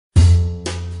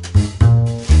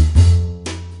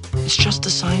It's just a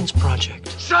science project.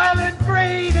 Silent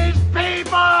breed is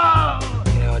people!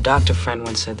 You know, a doctor friend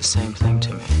once said the same thing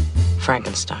to me.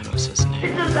 Frankenstein was his name.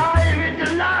 It's alive!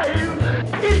 It's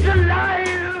alive! It's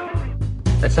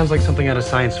alive! That sounds like something out of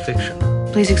science fiction.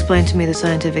 Please explain to me the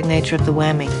scientific nature of the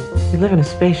whammy. We live in a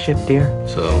spaceship, dear.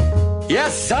 So?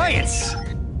 Yes, science!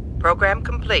 Program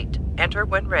complete. Enter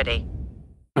when ready.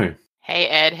 Oh. Hey,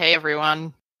 Ed. Hey,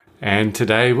 everyone. And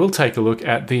today we'll take a look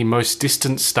at the most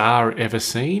distant star ever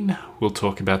seen. We'll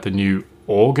talk about the new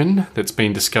organ that's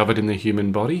been discovered in the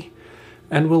human body.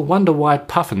 And we'll wonder why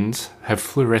puffins have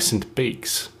fluorescent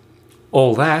beaks.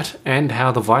 All that, and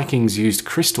how the Vikings used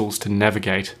crystals to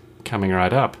navigate, coming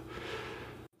right up.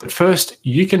 But first,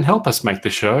 you can help us make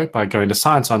the show by going to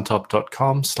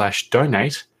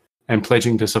scienceontop.com/donate and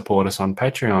pledging to support us on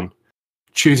Patreon.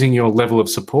 Choosing your level of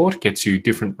support gets you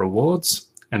different rewards,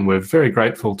 and we're very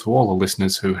grateful to all the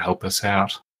listeners who help us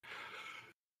out.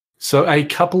 So a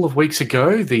couple of weeks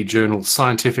ago, the journal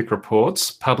Scientific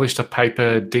Reports published a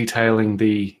paper detailing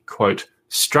the, quote,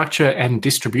 structure and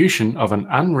distribution of an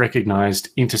unrecognized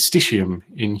interstitium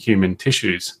in human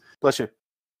tissues. Bless you.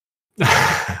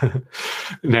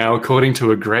 Now, according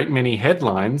to a great many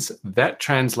headlines, that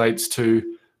translates to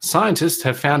scientists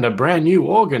have found a brand new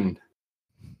organ.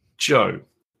 Joe,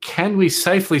 can we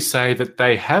safely say that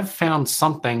they have found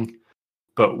something,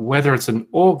 but whether it's an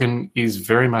organ is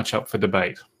very much up for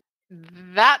debate?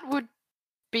 That would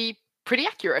be pretty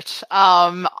accurate.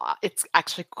 It's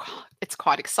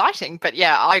quite exciting, but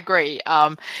yeah, I agree.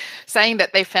 Saying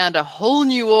that they found a whole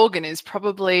new organ is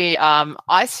probably,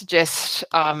 I suggest,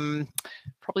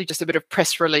 probably just a bit of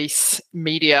press release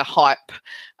media hype.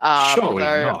 Surely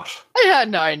not. Yeah,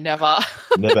 no, never.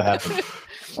 Never happened.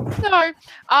 No.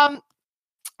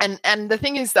 And the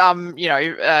thing is,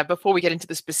 before we get into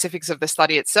the specifics of the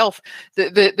study itself,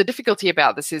 the difficulty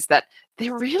about this is that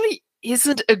there really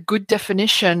isn't a good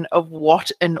definition of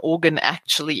what an organ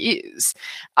actually is.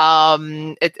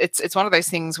 It's one of those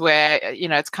things where,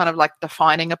 it's kind of like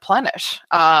defining a planet.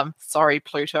 Sorry,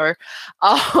 Pluto.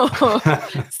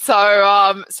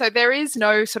 So there is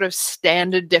no sort of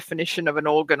standard definition of an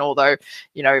organ, although,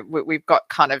 we've got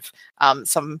kind of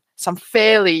some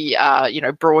fairly,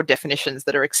 broad definitions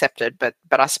that are accepted. But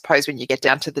I suppose when you get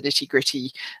down to the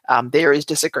nitty-gritty, there is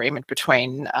disagreement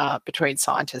between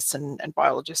scientists and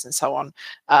biologists and so on.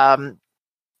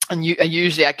 And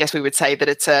usually, I guess we would say that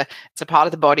it's a part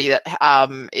of the body that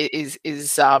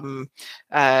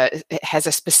has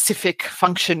a specific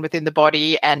function within the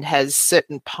body and has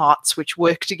certain parts which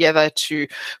work together to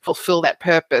fulfill that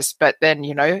purpose. But then,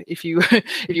 if you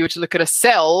were to look at a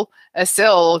cell,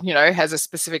 has a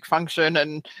specific function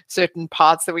and certain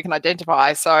parts that we can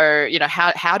identify. So,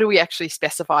 how do we actually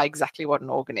specify exactly what an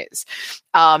organ is?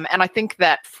 And I think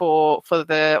that for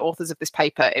the authors of this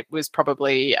paper, it was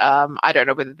probably I don't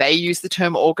know whether they use the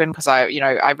term organ, because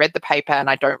I read the paper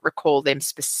and I don't recall them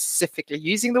specifically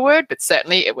using the word, but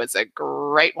certainly it was a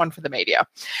great one for the media.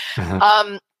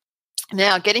 Uh-huh.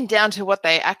 Now, getting down to what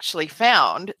they actually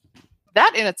found,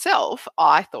 that in itself,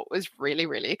 I thought was really,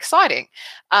 really exciting.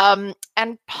 And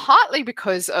partly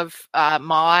because of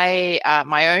my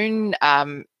own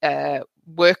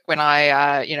work when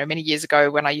I, many years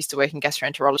ago when I used to work in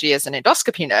gastroenterology as an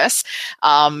endoscopy nurse,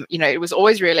 it was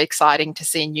always really exciting to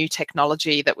see new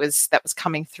technology that was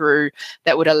coming through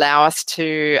that would allow us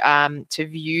to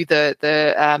view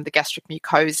the gastric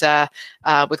mucosa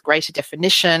with greater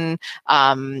definition.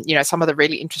 Some of the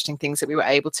really interesting things that we were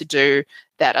able to do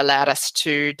that allowed us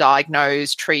to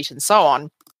diagnose, treat, and so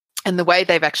on. And the way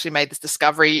they've actually made this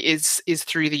discovery is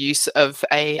through the use of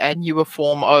a newer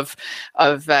form of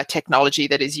technology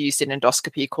that is used in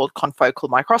endoscopy called confocal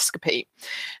microscopy.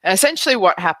 And essentially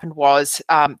what happened was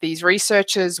these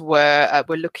researchers were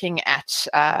looking at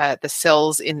the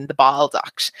cells in the bile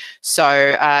duct.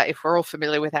 So if we're all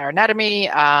familiar with our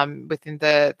anatomy, within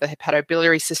the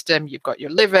hepatobiliary system, you've got your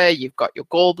liver, you've got your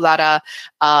gallbladder,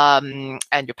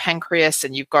 and your pancreas,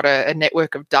 and you've got a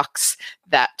network of ducts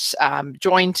that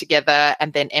join together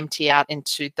and then empty out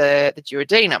into the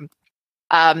duodenum.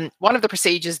 One of the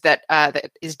procedures that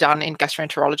is done in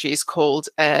gastroenterology is called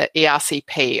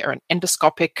ERCP, or an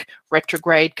endoscopic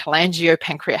retrograde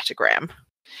cholangiopancreatogram.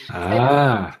 Say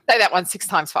that one 6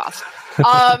 times fast.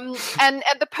 And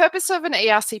the purpose of an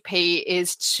ERCP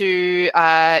is to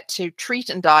treat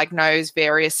and diagnose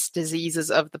various diseases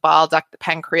of the bile duct, the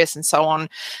pancreas, and so on.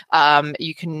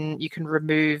 You can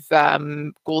remove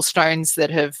gallstones that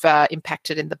have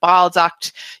impacted in the bile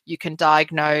duct. You can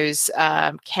diagnose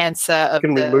cancer of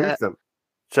remove them.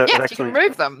 So yeah, you can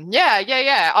remove them.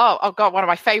 Yeah. Oh God, one of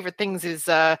my favorite things is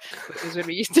when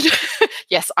we used to do.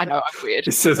 Yes, I know, I'm weird.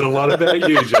 This says a lot about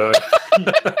you, Joe.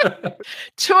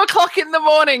 2:00 in the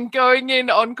morning, going in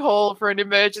on call for an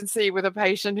emergency with a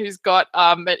patient who's got,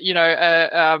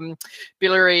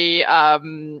 biliary,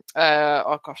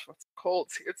 oh gosh, what's it called?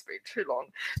 It's been too long.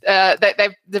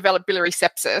 They've developed biliary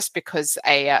sepsis because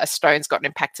a stone's gotten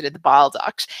impacted in the bile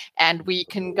duct, and we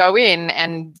can go in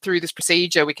and through this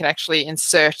procedure, we can actually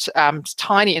insert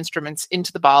tiny instruments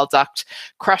into the bile duct,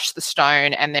 crush the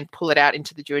stone, and then pull it out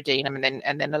into the duodenum,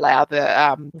 and then allow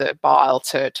the bile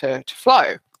to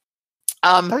flow.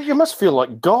 You must feel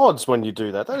like gods when you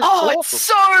do that. That is awesome. It's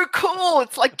so cool.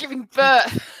 It's like giving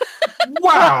birth.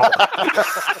 Wow.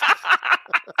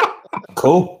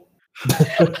 Cool.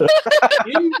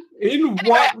 In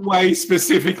what way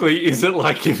specifically is it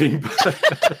like giving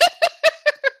birth?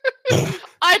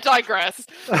 I digress.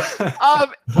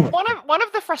 One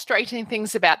of the frustrating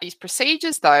things about these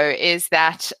procedures, though, is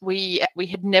that we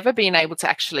had never been able to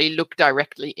actually look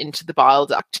directly into the bile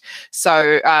duct.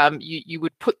 So you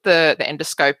would put the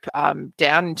endoscope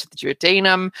down into the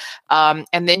duodenum,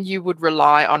 and then you would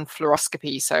rely on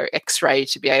fluoroscopy, so X-ray,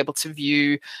 to be able to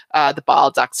view the bile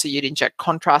duct. So you'd inject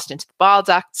contrast into the bile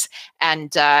ducts,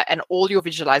 and all your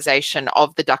visualization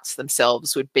of the ducts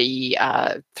themselves would be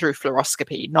through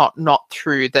fluoroscopy, not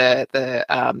through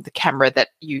the camera that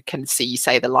you can see,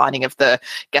 say, the lining of the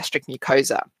gastric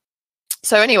mucosa.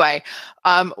 So anyway,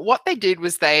 what they did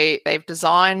was they've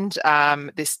designed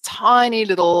this tiny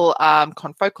little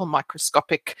confocal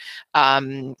microscopic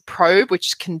probe,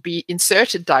 which can be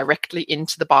inserted directly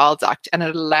into the bile duct, and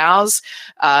it allows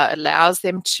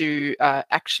them to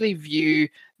actually view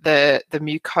the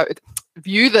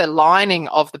lining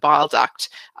of the bile duct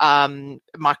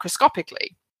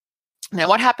microscopically. Now,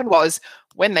 what happened was,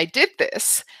 when they did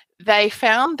this, they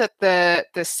found that the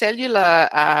cellular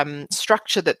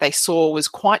structure that they saw was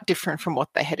quite different from what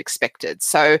they had expected.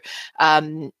 So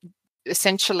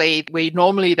essentially,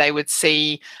 they would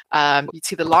see, you'd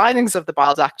see the linings of the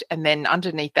bile duct, and then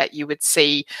underneath that you would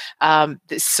see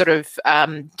this sort of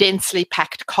densely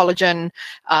packed collagen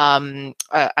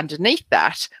underneath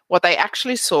that. What they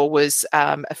actually saw was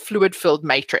a fluid-filled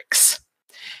matrix.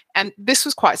 And this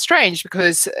was quite strange,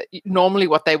 because normally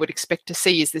what they would expect to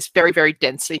see is this very, very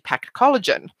densely packed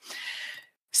collagen.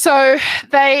 So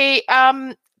they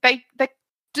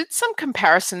did some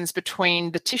comparisons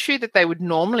between the tissue that they would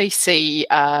normally see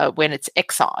when it's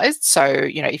excised. So,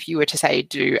 if you were to say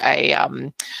do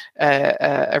a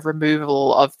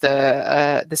removal of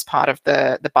this part of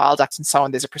the bile ducts and so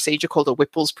on, there's a procedure called a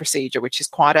Whipple's procedure, which is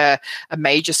quite a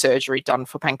major surgery done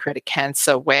for pancreatic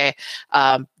cancer, where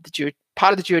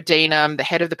part of the duodenum, the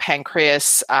head of the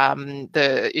pancreas,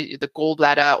 the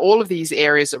gallbladder, all of these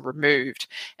areas are removed.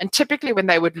 And typically when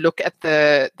they would look at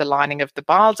the lining of the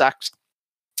bile duct,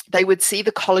 they would see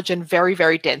the collagen very,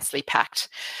 very densely packed.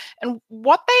 And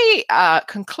what they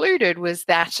concluded was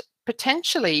that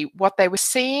potentially what they were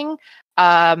seeing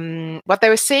when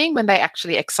they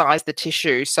actually excised the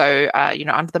tissue, so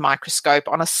under the microscope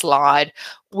on a slide,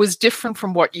 was different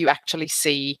from what you actually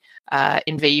see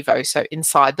in vivo, so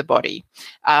inside the body.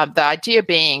 The idea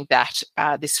being that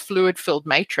this fluid-filled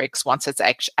matrix, once it's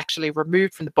actually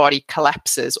removed from the body,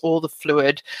 collapses, all the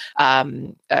fluid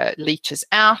leaches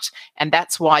out, and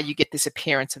that's why you get this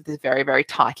appearance of this very, very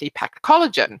tightly packed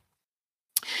collagen.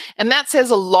 And that says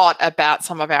a lot about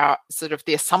some of our sort of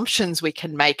the assumptions we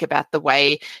can make about the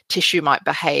way tissue might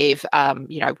behave,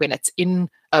 when it's in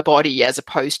a body, as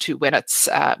opposed to when it's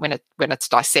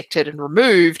dissected and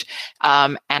removed.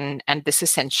 And this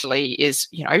essentially is,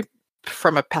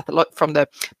 from the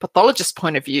pathologist's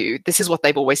point of view, this is what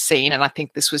they've always seen, and I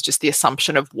think this was just the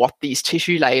assumption of what these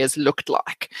tissue layers looked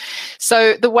like.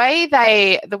 So the way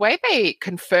they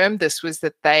confirmed this was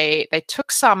that they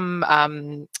took some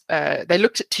they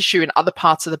looked at tissue in other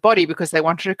parts of the body, because they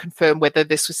wanted to confirm whether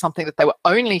this was something that they were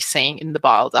only seeing in the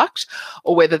bile duct,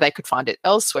 or whether they could find it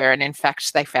elsewhere. And in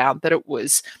fact, they found that it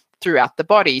was throughout the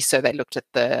body. So they looked at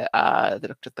the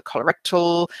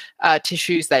colorectal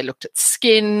tissues, they looked at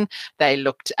skin, they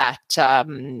looked at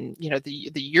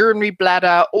the urinary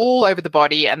bladder, all over the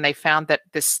body, and they found that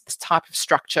this type of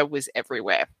structure was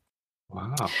everywhere.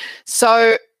 Wow.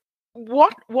 So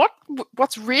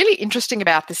what's really interesting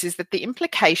about this is that the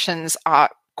implications are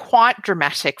quite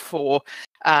dramatic for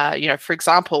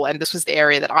example, and this was the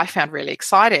area that I found really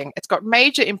exciting, it's got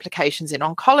major implications in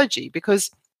oncology, because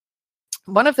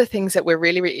one of the things that we're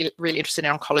really interested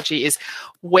in oncology is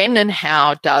when and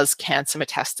how does cancer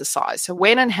metastasize? So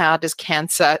when and how does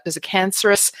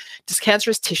cancerous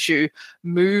tissue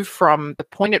move from the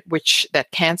point at which that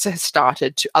cancer has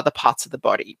started to other parts of the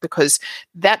body? Because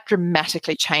that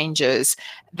dramatically changes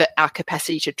our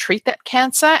capacity to treat that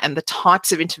cancer and the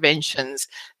types of interventions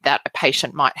that a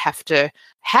patient might have to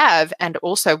have, and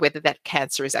also whether that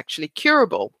cancer is actually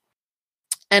curable.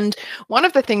 And one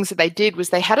of the things that they did was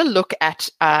they had a look at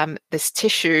this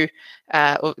tissue,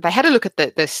 or they had a look at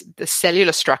the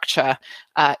cellular structure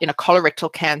in a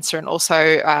colorectal cancer, and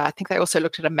also I think they also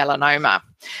looked at a melanoma.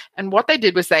 And what they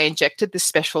did was they injected this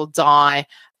special dye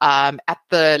at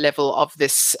the level of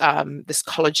this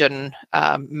collagen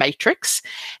matrix.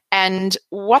 And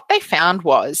what they found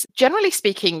was, generally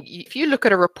speaking, if you look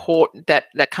at a report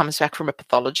that comes back from a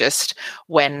pathologist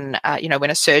when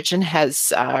a surgeon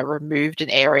has removed an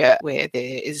area where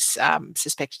there is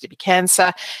suspected to be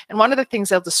cancer, and one of the things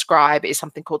they'll describe is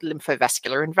something called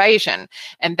lymphovascular invasion,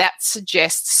 and that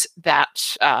suggests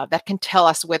that that can tell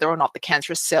us whether or not the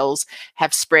cancerous cells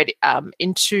have spread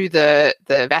into the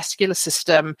vascular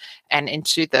system and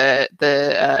into the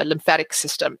lymphatic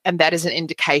system, and that is an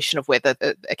indication of whether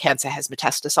a cancer has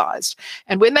metastasized.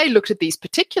 And when they looked at these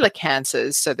particular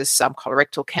cancers, so this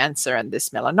colorectal cancer and this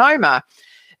melanoma,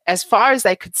 as far as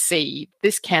they could see,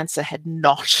 this cancer did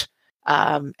not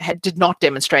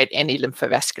demonstrate any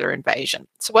lymphovascular invasion.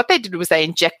 So what they did was they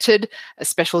injected a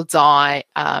special dye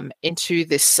into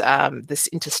this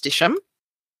interstitium.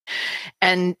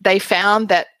 And they found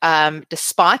that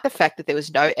despite the fact that there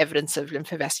was no evidence of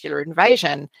lymphovascular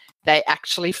invasion, they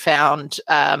actually found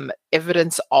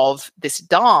evidence of this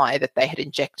dye that they had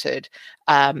injected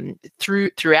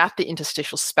throughout the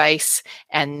interstitial space,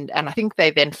 and I think they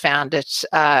then found it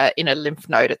in a lymph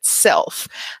node itself.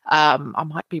 I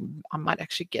might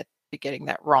actually be getting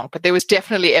that wrong, but there was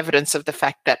definitely evidence of the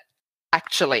fact that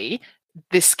actually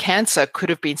this cancer could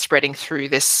have been spreading through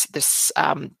this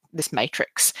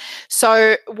matrix.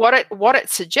 So what it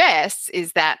suggests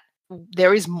is that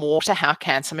there is more to how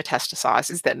cancer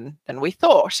metastasizes than we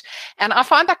thought. And I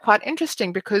find that quite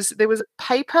interesting because there was a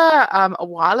paper a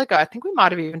while ago, I think we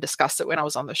might have even discussed it when I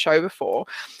was on the show before,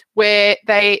 where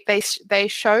they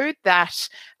showed that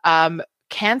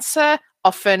cancer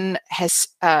often has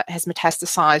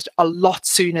metastasized a lot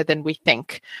sooner than we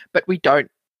think, but we don't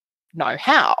know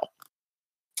how.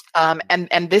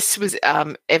 And this was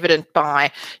evident by,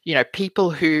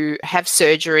 people who have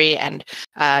surgery and,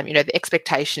 the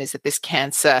expectation is that this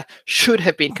cancer should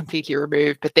have been completely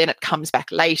removed, but then it comes back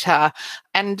later.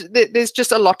 And there's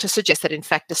just a lot to suggest that, in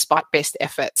fact, despite best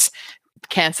efforts,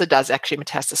 cancer does actually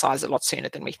metastasize a lot sooner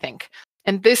than we think.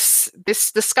 And this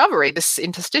discovery, this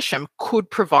interstitium, could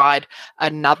provide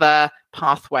another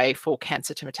pathway for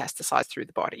cancer to metastasize through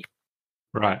the body.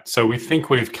 Right. So we think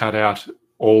we've cut out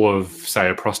all of, say,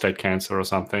 a prostate cancer or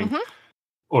something,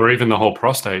 or even the whole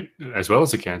prostate as well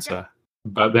as a cancer. Yeah.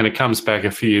 But then it comes back a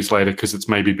few years later because it's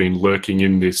maybe been lurking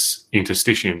in this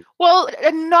interstitium. Well,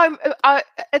 no,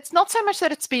 it's not so much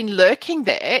that it's been lurking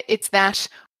there. It's that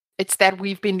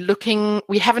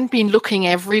we haven't been looking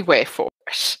everywhere for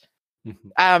it.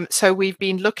 Mm-hmm. So we've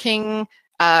been looking.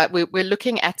 We're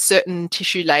looking at certain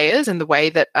tissue layers and the way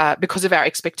that, because of our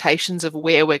expectations of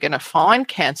where we're going to find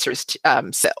cancerous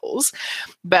cells,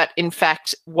 but in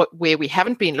fact, where we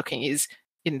haven't been looking is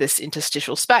in this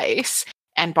interstitial space.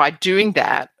 And by doing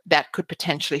that, that could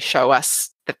potentially show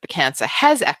us that the cancer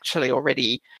has actually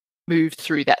already moved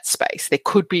through that space. There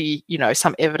could be,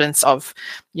 some evidence of,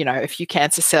 a few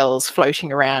cancer cells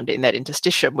floating around in that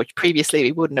interstitium, which previously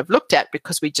we wouldn't have looked at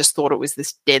because we just thought it was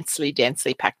this densely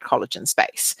packed collagen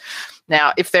space.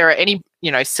 Now, if there are any,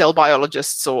 cell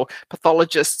biologists or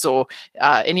pathologists or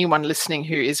anyone listening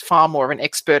who is far more of an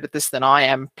expert at this than I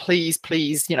am, please,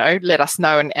 let us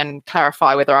know and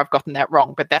clarify whether I've gotten that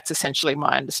wrong. But that's essentially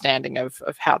my understanding of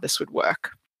how this would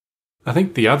work. I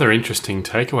think the other interesting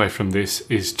takeaway from this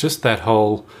is just that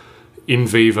whole in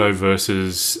vivo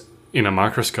versus in a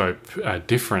microscope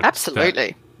difference.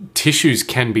 Absolutely. That tissues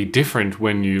can be different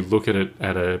when you look at it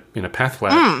in a path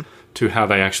lab to how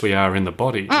they actually are in the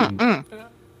body.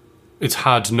 It's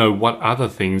hard to know what other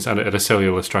things at a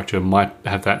cellular structure might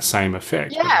have that same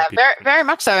effect. Yeah, very, very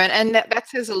much so. And that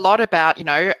says a lot about,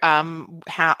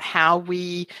 how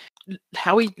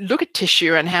we look at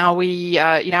tissue and how we,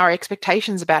 our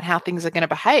expectations about how things are going to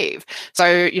behave. So,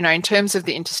 in terms of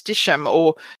the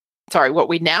interstitium, what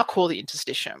we now call the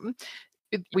interstitium,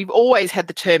 we've always had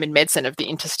the term in medicine of the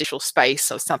interstitial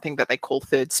space, or something that they call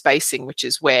third spacing, which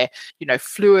is where,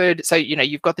 fluid. So,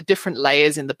 you've got the different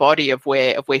layers in the body of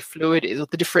where fluid is, or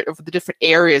the different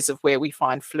areas of where we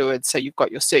find fluid. So you've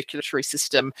got your circulatory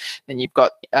system, then you've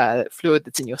got fluid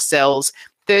that's in your cells.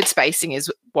 Third spacing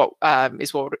is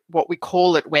what we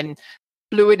call it when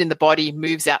fluid in the body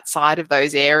moves outside of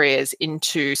those areas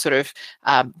into sort of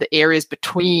the areas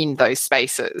between those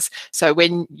spaces. So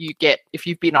if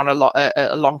you've been on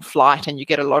a long flight and you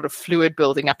get a lot of fluid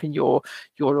building up in your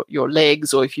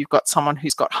legs, or if you've got someone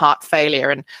who's got heart failure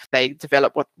and they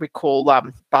develop what we call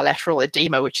bilateral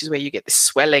edema, which is where you get this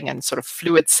swelling and sort of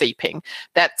fluid seeping,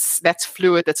 that's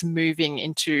fluid that's moving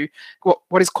into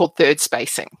what is called third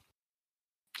spacing.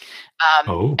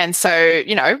 And so,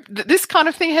 this kind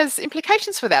of thing has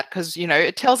implications for that, because,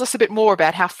 it tells us a bit more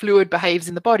about how fluid behaves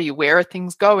in the body. Where are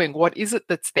things going? What is it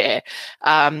that's there?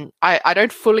 I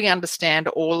don't fully understand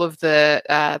all of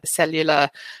the cellular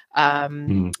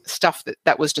stuff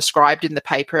that was described in the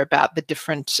paper about the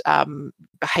different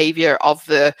behavior of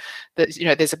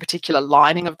there's a particular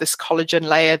lining of this collagen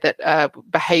layer that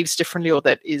behaves differently, or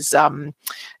that is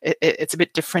it's a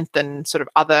bit different than sort of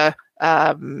other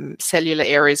cellular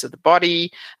areas of the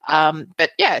body.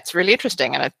 But yeah, it's really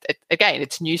interesting. And again,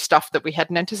 it's new stuff that we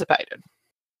hadn't anticipated.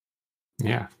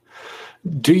 Yeah.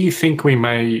 Do you think we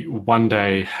may one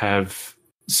day have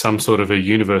some sort of a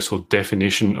universal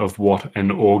definition of what an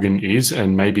organ is,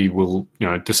 and maybe we'll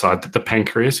decide that the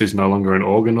pancreas is no longer an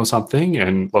organ or something,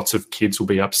 and lots of kids will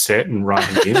be upset and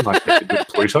writing in like they did with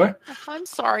Pluto? I'm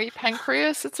sorry,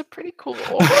 pancreas. It's a pretty cool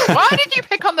organ. Why did you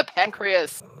pick on the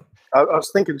pancreas? I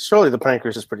was thinking, surely the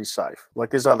pancreas is pretty safe. Like,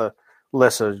 there's other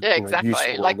lesser, exactly.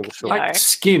 Useful organs. Sure. Like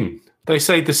skin. They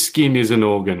say the skin is an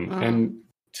organ, and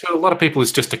to a lot of people,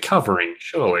 it's just a covering,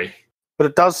 surely. But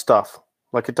it does stuff.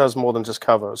 Like, it does more than just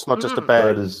cover. It's not just a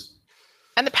bag.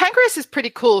 And the pancreas is pretty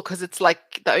cool because it's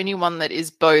like the only one that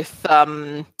is both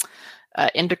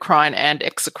endocrine and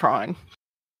exocrine.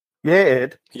 Yeah,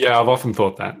 Ed. Yeah, I've often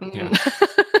thought that. Yeah.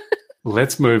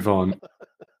 Let's move on.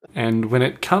 And when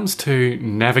it comes to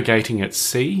navigating at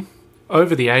sea,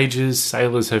 over the ages,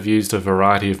 sailors have used a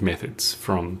variety of methods,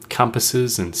 from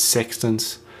compasses and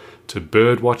sextants to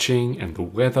bird watching and the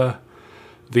weather.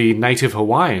 The native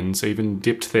Hawaiians even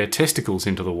dipped their testicles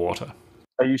into the water.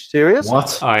 Are you serious?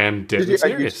 What? I am deadly serious.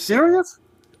 Are you serious?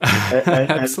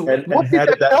 Absolutely. And how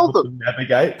did that help them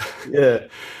navigate? Yeah.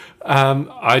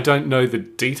 I don't know the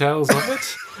details of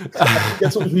it.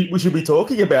 That's what we should be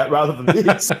talking about rather than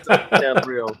this. Sounds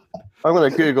real. I'm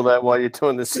going to Google that while you're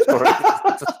doing this story.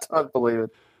 I just can't believe it.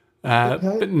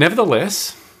 But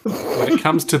nevertheless, when it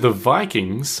comes to the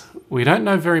Vikings, we don't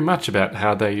know very much about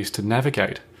how they used to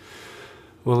navigate.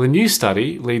 Well, a new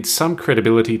study leads some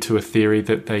credibility to a theory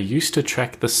that they used to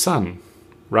track the sun.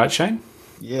 Right, Shane?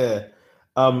 Yeah.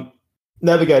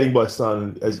 Navigating by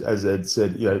sun, as Ed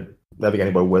said,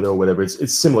 navigating by weather or whatever, it's a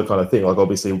similar kind of thing. Like,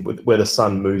 obviously, where the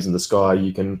sun moves in the sky,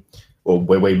 you can, or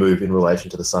where we move in relation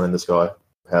to the sun in the sky,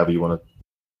 however you want to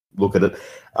look at it,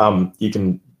 you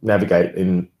can navigate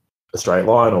in a straight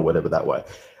line or whatever that way.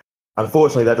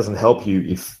 Unfortunately, that doesn't help you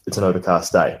if it's an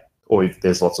overcast day or if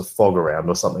there's lots of fog around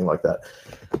or something like that.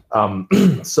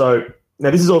 So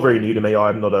now this is all very new to me. I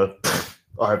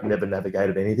have never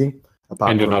navigated anything.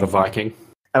 And you're not a Viking.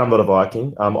 And I'm not a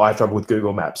Viking. I have trouble with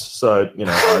Google Maps, so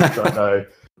I don't know.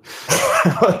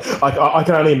 I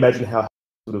can only imagine how it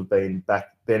would have been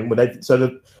back then when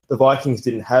the Vikings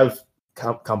didn't have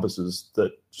compasses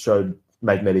that showed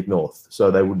magnetic north, so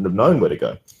they wouldn't have known where to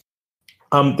go.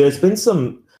 There's been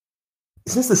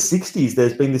since the 60s.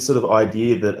 There's been this sort of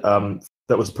idea that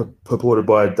that was purported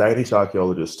by a Danish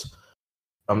archaeologist.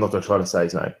 I'm not going to try to say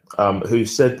his name. Who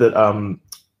said that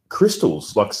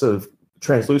crystals, like sort of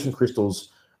translucent crystals,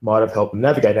 might have helped them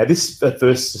navigate. Now, this at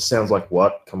first sounds like,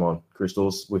 what? Come on,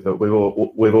 crystals. We've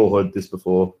all heard this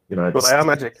before. Well, they are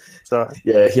magic. So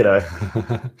yeah,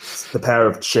 the power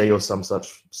of chi or some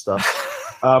such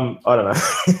stuff. I don't know,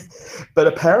 but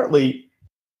apparently,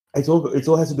 it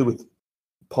all has to do with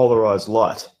polarized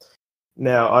light.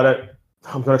 Now,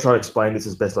 I'm going to try to explain this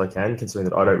as best I can, considering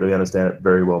that I don't really understand it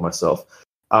very well myself.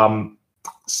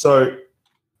 So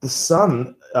the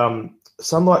sun.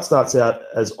 Sunlight starts out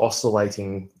as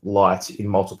oscillating light in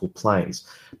multiple planes.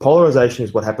 Polarization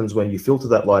is what happens when you filter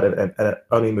that light and it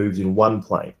only moves in one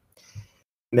plane.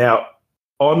 Now,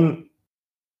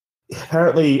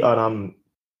 apparently on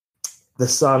the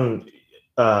sun,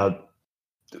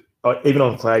 even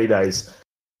on cloudy days,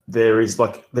 there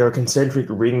are concentric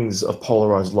rings of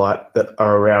polarized light that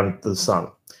are around the sun.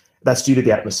 That's due to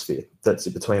the atmosphere that's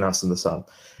between us and the sun.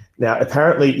 Now,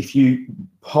 apparently, if you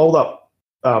hold up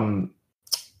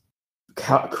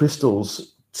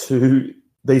crystals to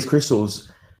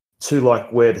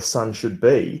like where the sun should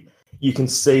be, you can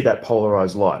see that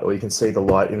polarized light, or you can see the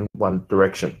light in one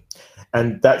direction.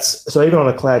 And that's so even on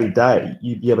a cloudy day,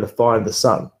 you'd be able to find the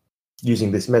sun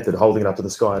using this method, holding it up to the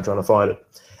sky and trying to find it.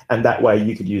 And that way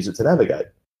you could use it to navigate.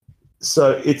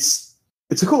 So it's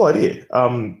a cool idea.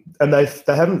 And they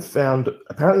haven't found,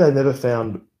 apparently they never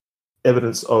found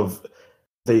evidence of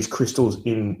these crystals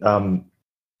in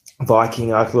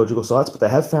Viking archaeological sites, but they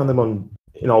have found them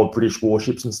in old British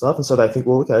warships and stuff. And so they think,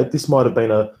 well, okay, this might have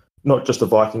been not just a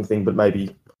Viking thing, but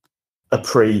maybe a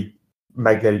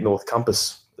pre-magnetic north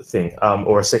compass thing,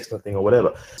 or a sextant thing, or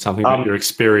whatever. Something that your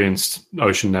experienced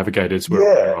ocean navigators were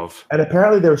aware of. And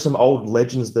apparently there are some old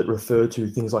legends that refer to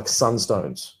things like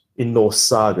sunstones in Norse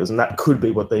sagas, and that could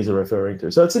be what these are referring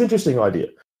to. So it's an interesting idea.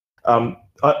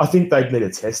 I think they'd need to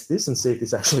test this and see if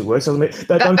this actually works. I mean, that's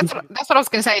what I was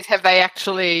going to say. Is have they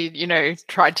actually,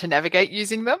 tried to navigate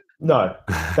using them? No,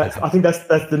 I think that's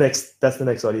the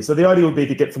next idea. So the idea would be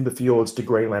to get from the fjords to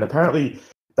Greenland. Apparently,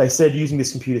 they said using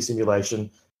this computer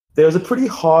simulation, there was a pretty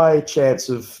high chance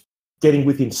of getting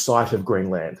within sight of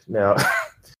Greenland. Now,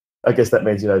 I guess that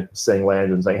means seeing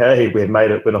land and saying, "Hey, we've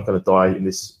made it. We're not going to die in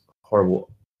this horrible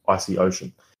icy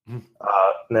ocean."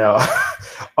 Now,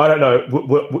 I don't know.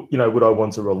 Would I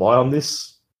want to rely on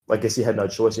this? I guess you had no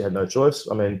choice.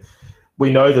 I mean, we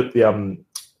know that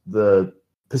the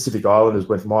Pacific Islanders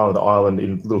went from island to island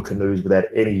in little canoes without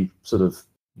any sort of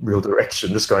real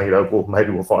direction, just going, well,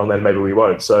 maybe we'll find land, maybe we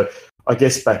won't. So I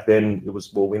guess back then it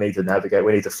was, well, we need to navigate,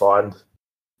 we need to find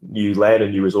new land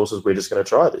and new resources. We're just going to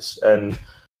try this. And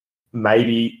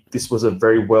maybe this was a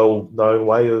very well-known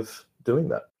way of doing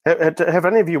that. Have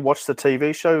any of you watched the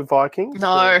TV show Vikings?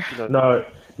 No.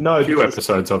 No. A few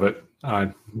episodes of it.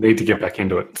 I need to get back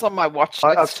into it. It's on my watch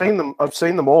list. I've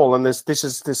seen them all, and this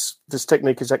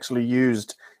technique is actually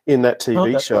used in that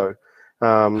TV show.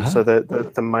 So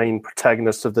the main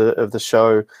protagonist of the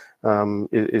show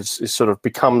is sort of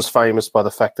becomes famous by the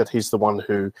fact that he's the one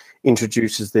who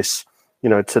introduces this,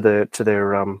 to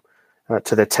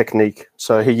their technique.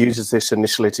 So he uses this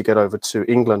initially to get over to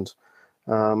England.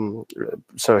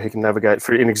 So he can navigate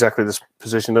in exactly this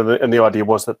position, and the idea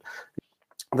was that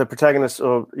the protagonist,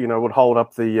 would hold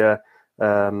up the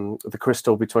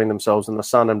crystal between themselves and the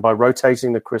sun, and by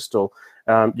rotating the crystal,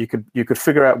 you could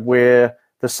figure out where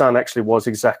the sun actually was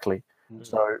exactly.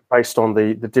 So based on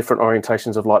the different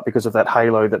orientations of light, because of that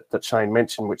halo that Shane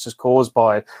mentioned, which is caused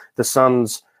by the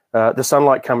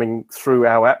sunlight coming through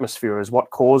our atmosphere, is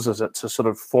what causes it to sort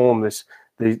of form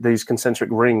these concentric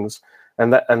rings,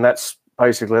 and that's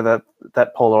basically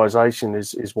that polarization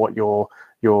is what you're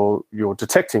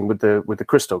detecting with the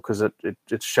crystal, because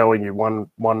it's showing you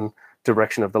one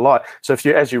direction of the light. So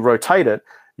as you rotate it,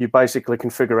 you basically can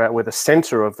figure out where the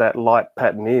center of that light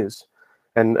pattern is,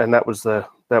 and that was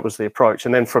the approach.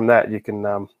 And then from that you can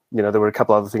there were a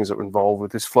couple other things that were involved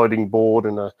with this floating board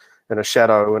and a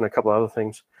shadow and a couple of other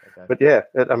things. Okay. But yeah,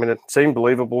 it seemed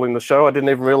believable in the show. I didn't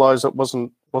even realize it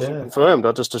wasn't confirmed.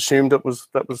 I just assumed that was.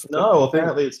 No,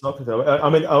 apparently it's not confirmed. I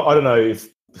mean, I don't know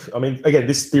if. I mean, again,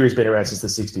 this theory's been around since the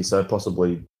 60s, so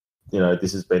possibly,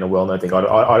 this has been a well-known thing.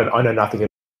 I know nothing of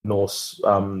Norse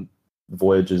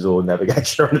voyages or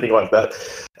navigation or anything like that.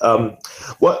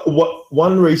 What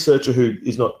one researcher who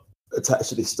is not attached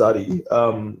to this study,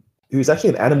 who's actually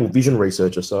an animal vision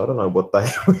researcher, so I don't know what they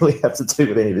really have to do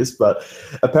with any of this, but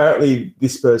apparently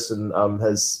this person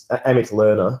has, Amit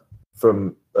Lerner,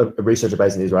 from a researcher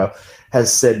based in Israel,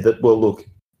 has said that, well, look,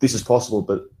 this is possible,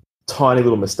 but tiny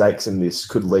little mistakes in this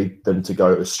could lead them to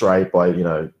go astray by,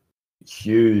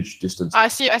 huge distance. I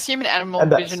assume an animal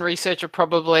vision researcher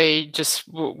probably just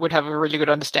would have a really good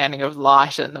understanding of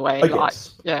light and the way light.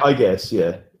 Yeah, I guess,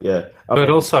 yeah. But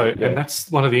also, and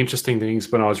that's one of the interesting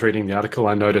things when I was reading the article,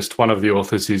 I noticed one of the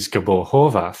authors is Gabor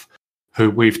Horvath, who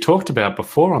we've talked about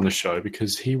before on the show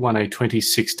because he won a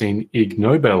 2016 Ig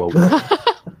Nobel Award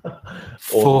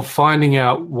for finding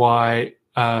out why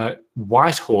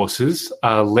white horses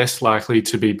are less likely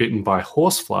to be bitten by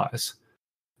horseflies.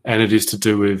 And it is to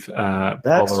do with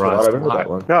polarized light.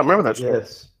 Yeah, I remember that.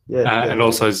 Yes. And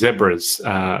also zebras.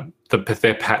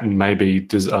 Their pattern may be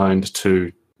designed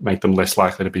to make them less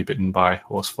likely to be bitten by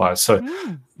horseflies. So,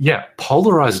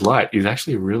 polarized light is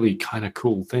actually a really kind of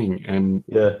cool thing. And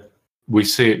we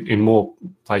see it in more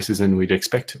places than we'd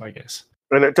expect to, I guess.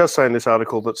 And it does say in this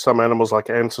article that some animals like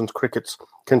ants and crickets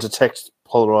can detect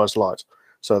polarized light.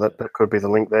 So that could be the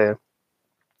link there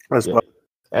as well.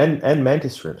 And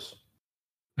mantis shrimps.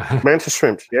 Mantis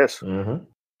shrimps, yes. Mm-hmm.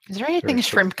 Is there anything a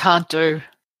shrimp can't do?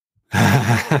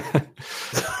 I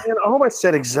almost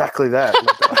said exactly that.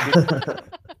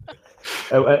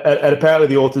 And apparently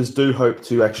the authors do hope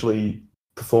to actually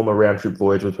perform a round-trip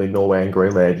voyage between Norway and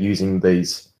Greenland using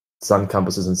these sun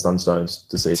compasses and sunstones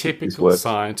to see if this Typical works.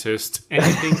 scientist.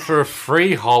 Anything for a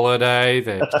free holiday.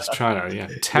 They're just trying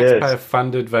to,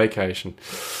 taxpayer-funded vacation.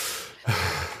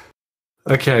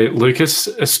 Okay, Lucas,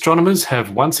 astronomers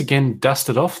have once again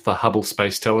dusted off the Hubble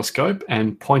Space Telescope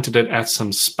and pointed it at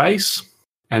some space,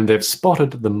 and they've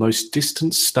spotted the most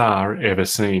distant star ever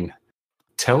seen.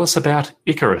 Tell us about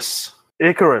Icarus.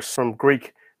 Icarus, from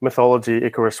Greek mythology,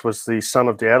 Icarus was the son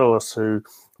of Daedalus, who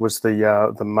was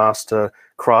the master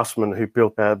craftsman who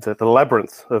built the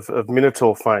labyrinth of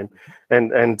Minotaur fame.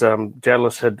 And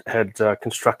Daedalus had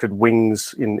constructed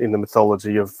wings in the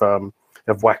mythology of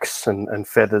wax and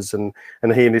feathers, and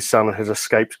he and his son had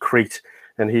escaped Crete,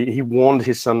 and he warned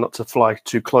his son not to fly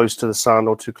too close to the sun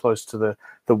or too close to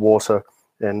the water,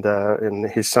 and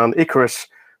his son Icarus,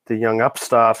 the young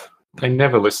upstart, they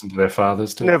never listened to their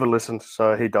fathers, did they? Never listened,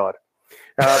 so he died.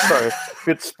 Sorry, a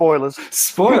bit spoilers.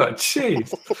 Spoiler,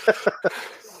 jeez.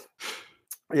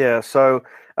 Yeah, so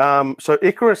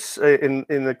Icarus,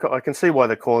 I can see why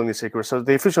they're calling this Icarus. So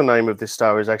the official name of this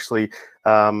star is actually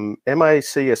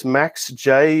MACS Max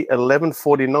J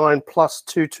 1149 plus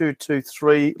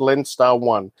 2223 Lens Star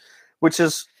 1, which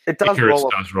is it does Icarus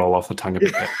does roll off the tongue a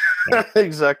bit. Yeah.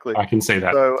 Exactly. I can see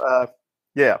that. So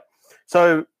yeah,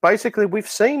 so basically we've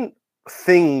seen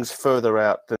things further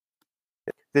out than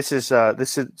this is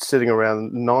sitting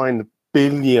around 9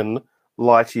 billion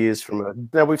light years from Earth.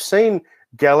 Now we've seen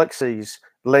galaxies,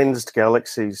 lensed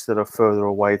galaxies that are further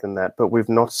away than that, but we've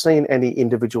not seen any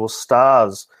individual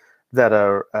stars that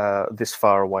are this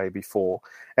far away before.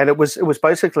 And it was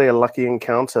basically a lucky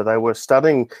encounter. They were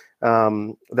studying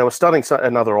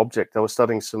another object. They were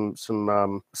studying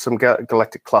some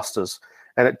galactic clusters,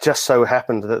 and it just so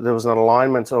happened that there was an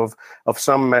alignment of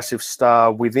some massive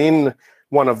star within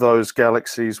one of those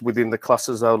galaxies within the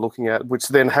clusters they were looking at, which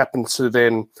then happened to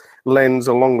then lens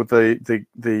along with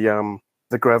the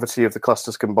gravity of the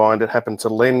clusters combined. It happened to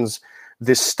lens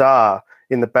this star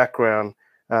in the background,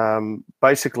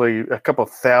 basically a couple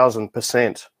of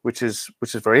 1,000%, which is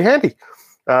very handy.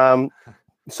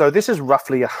 So this is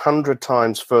roughly 100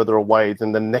 times further away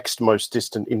than the next most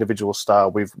distant individual star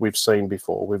we've seen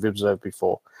before, we've observed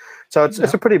before. So it's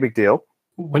a pretty big deal.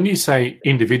 When you say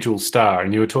individual star,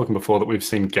 and you were talking before that we've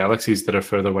seen galaxies that are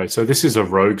further away, so this is a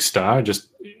rogue star just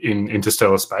in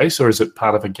interstellar space, or is it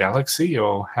part of a galaxy,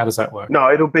 or how does that work?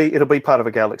 No, it'll be part of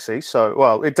a galaxy. So,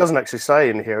 well, it doesn't actually say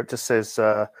in here. It just says,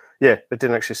 it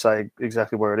didn't actually say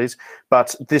exactly where it is.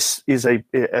 But this is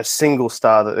a single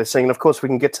star that they're seeing. And of course, we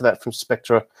can get to that from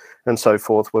spectra and so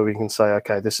forth, where we can say,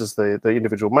 okay, this is the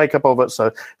individual makeup of it.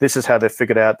 So this is how they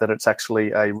figured out that it's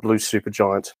actually a blue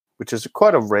supergiant, which is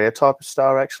quite a rare type of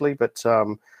star, actually. But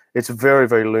it's very,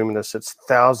 very luminous. It's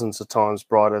thousands of times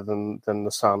brighter than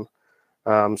the sun.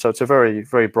 So it's a very,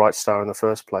 very bright star in the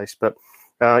first place. But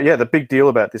the big deal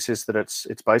about this is that it's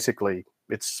basically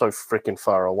so freaking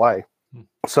far away.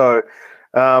 So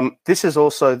this is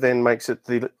also then makes it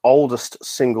the oldest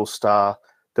single star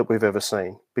that we've ever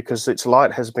seen, because its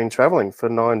light has been traveling for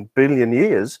 9 billion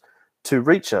years to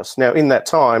reach us. Now, in that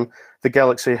time, the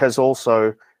galaxy has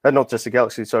also, not just the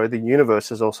galaxy, sorry, the universe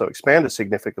has also expanded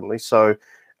significantly. So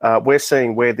we're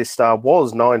seeing where this star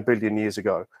was 9 billion years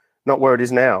ago, not where it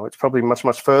is now. It's probably much,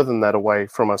 much further than that away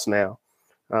from us now.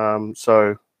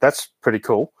 So that's pretty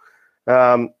cool.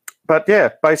 But yeah,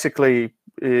 basically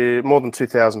more than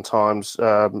 2,000 times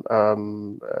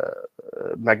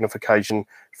magnification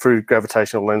through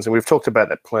gravitational lensing. We've talked about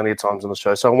that plenty of times on the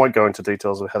show, so I won't go into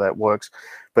details of how that works.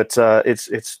 But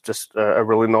it's just a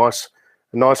really nice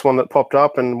one that popped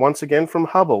up, and once again from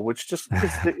Hubble, which just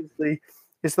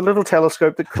is the little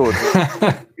telescope that could.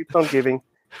 Keeps on giving.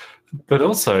 But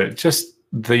also, just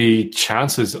the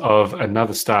chances of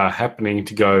another star happening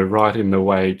to go right in the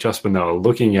way just when they were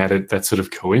looking at it, that sort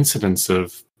of coincidence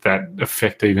of that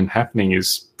effect even happening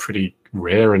is pretty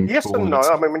rare and yes cool. And no.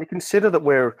 I mean, when you consider that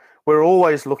we're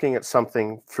always looking at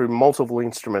something through multiple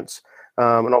instruments,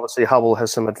 and obviously Hubble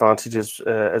has some advantages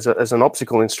as an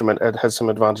optical instrument. It has some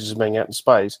advantages being out in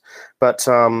space, but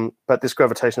this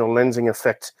gravitational lensing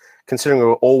effect, considering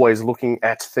we're always looking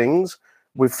at things,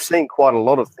 we've seen quite a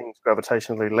lot of things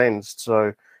gravitationally lensed.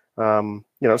 So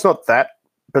it's not that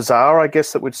bizarre, I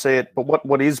guess, that we'd see it. But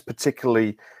what is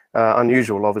particularly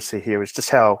unusual, obviously, here is just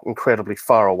how incredibly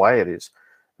far away it is.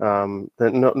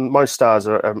 Most stars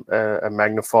are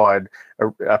magnified,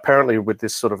 apparently with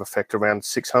this sort of effect, around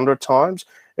 600 times.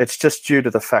 It's just due to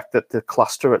the fact that the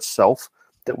cluster itself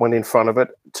that went in front of it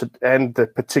and the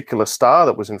particular star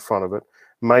that was in front of it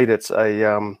made it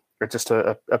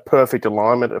a perfect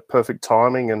alignment, a perfect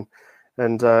timing, and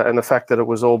and the fact that it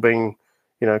was all being,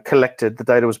 collected, the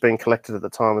data was being collected at the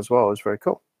time as well, is very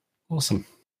cool. Awesome.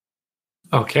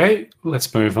 Okay,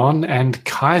 let's move on. And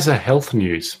Kaiser Health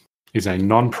News is a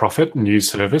non-profit news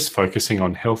service focusing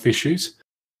on health issues.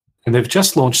 And they've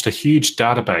just launched a huge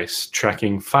database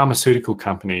tracking pharmaceutical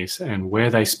companies and where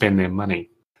they spend their money.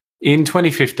 In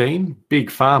 2015,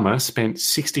 Big Pharma spent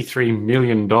 $63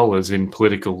 million in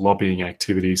political lobbying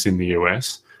activities in the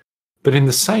US. But in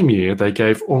the same year, they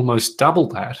gave almost double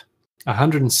that,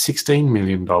 $116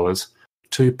 million,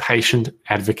 to patient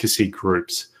advocacy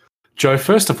groups. Joe,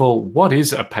 first of all, what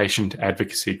is a patient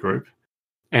advocacy group?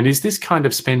 And is this kind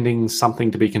of spending something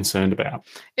to be concerned about?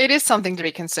 It is something to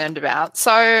be concerned about.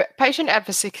 So patient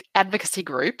advocacy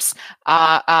groups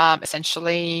are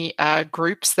essentially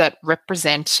groups that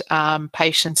represent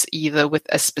patients either with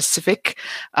a specific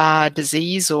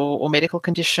disease or medical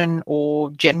condition,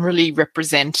 or generally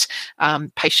represent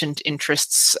patient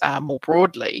interests more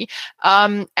broadly.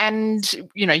 And,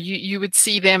 you would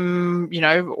see them,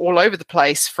 all over the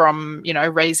place, from,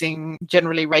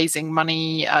 generally raising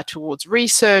money towards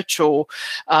research, or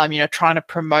trying to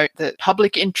promote the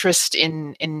public interest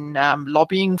in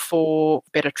lobbying for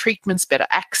better treatments, better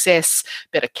access,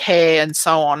 better care, and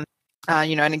so on.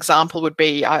 An example would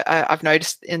be, I've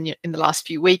noticed in the last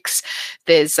few weeks,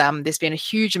 there's been a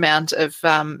huge amount of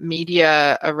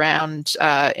media around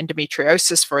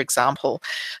endometriosis, for example,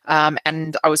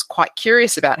 and I was quite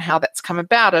curious about how that's come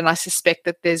about, and I suspect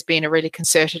that there's been a really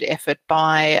concerted effort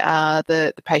by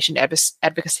the patient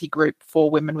advocacy group for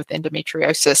women with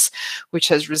endometriosis, which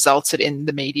has resulted in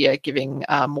the media giving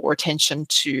more attention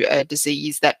to a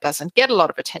disease that doesn't get a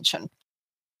lot of attention.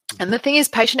 And the thing is,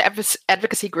 patient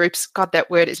advocacy groups, God, that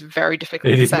word is very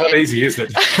difficult to say. It's not easy, is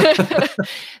it?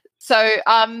 So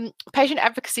patient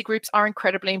advocacy groups are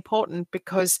incredibly important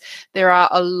because there are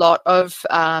a lot of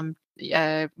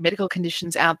medical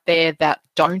conditions out there that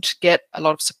don't get a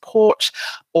lot of support,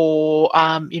 or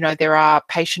there are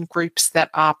patient groups that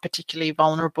are particularly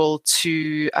vulnerable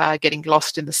to getting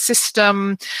lost in the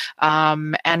system,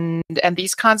 and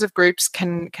these kinds of groups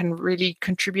can really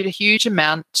contribute a huge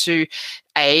amount to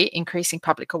increasing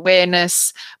public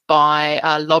awareness by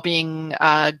lobbying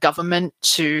government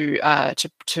to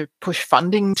push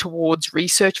funding towards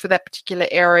research for that particular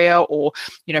area, or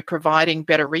providing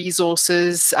better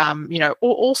resources,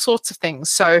 all sorts of things.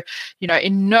 So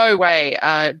in no way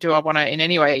do I want to in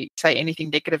any way say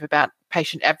anything negative about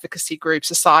patient advocacy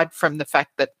groups, aside from the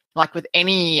fact that, like with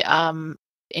any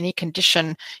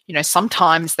condition,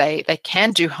 sometimes they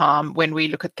can do harm. When we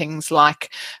look at things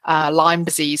like Lyme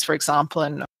disease, for example,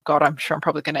 and God, I'm sure I'm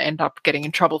probably going to end up getting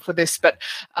in trouble for this, but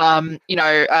when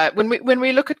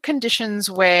we look at conditions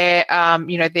where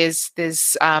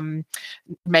there's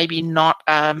maybe not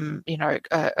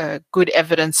good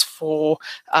evidence for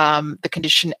the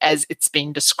condition as it's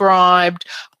been described,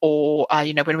 or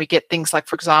when we get things like,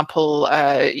 for example,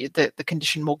 the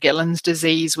condition Morgellons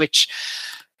disease, which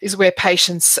is where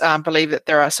patients believe that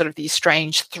there are sort of these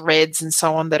strange threads and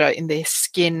so on that are in their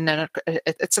skin, and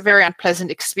it's a very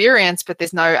unpleasant experience, but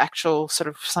there's no actual sort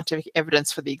of scientific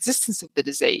evidence for the existence of the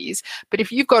disease. But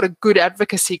if you've got a good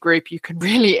advocacy group, you can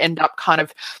really end up kind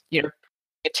of,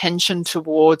 attention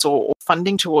towards or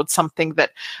funding towards something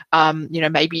that,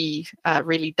 maybe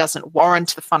really doesn't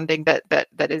warrant the funding that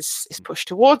is pushed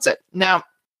towards it. Now,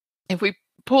 if we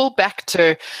pull back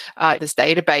to this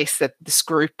database that this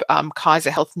group,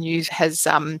 Kaiser Health News, has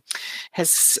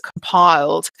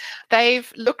compiled,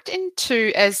 they've looked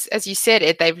into, as you said,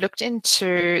 Ed, they've looked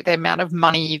into the amount of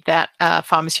money that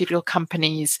pharmaceutical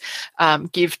companies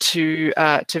give to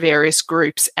various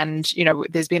groups, and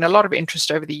there's been a lot of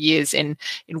interest over the years in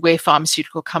where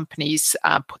pharmaceutical companies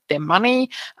put their money.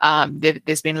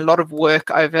 There's been a lot of work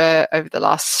over the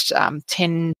last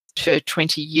 10 to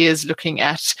 20 years looking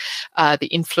at the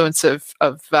influence of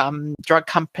drug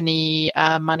company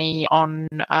money on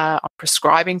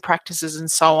prescribing practices and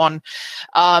so on.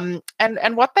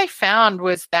 And what they found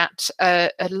was that a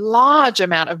large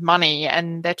amount of money,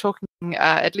 and they're talking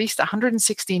at least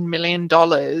 $116 million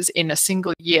in a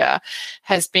single year,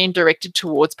 has been directed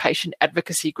towards patient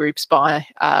advocacy groups by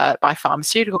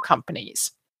pharmaceutical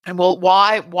companies. And well,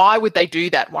 why would they do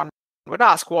that? One would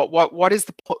ask, what is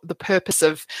the purpose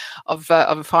of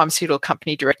a pharmaceutical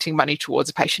company directing money towards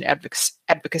a patient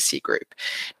advocacy group?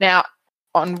 Now,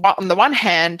 on the one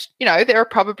hand, there are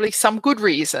probably some good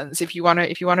reasons. If you want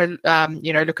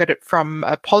to, look at it from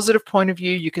a positive point of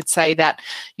view, you could say that,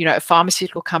 a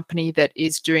pharmaceutical company that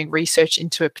is doing research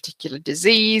into a particular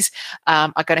disease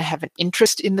are going to have an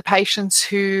interest in the patients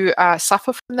who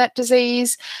suffer from that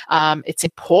disease. It's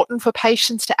important for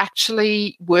patients to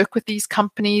actually work with these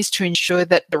companies to ensure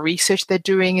that the research they're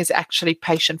doing is actually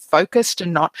patient focused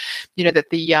and not,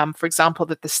 that for example,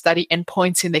 that the study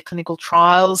endpoints in their clinical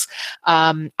trials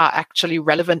are actually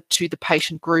relevant to the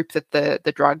patient group that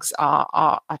the drugs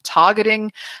are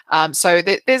targeting. So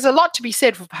there's a lot to be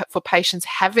said for patients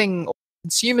having, or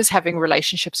consumers having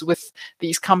relationships with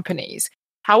these companies.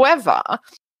 However,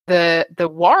 the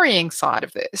worrying side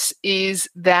of this is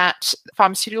that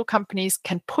pharmaceutical companies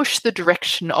can push the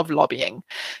direction of lobbying.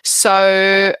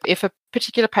 So if a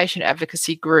particular patient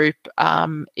advocacy group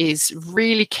is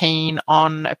really keen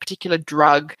on a particular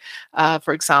drug,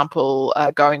 for example,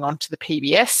 going on to the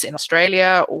PBS in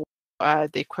Australia or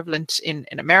the equivalent in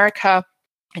America,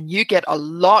 and you get a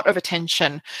lot of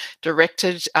attention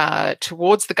directed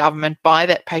towards the government by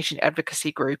that patient advocacy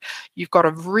group, you've got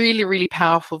a really, really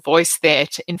powerful voice there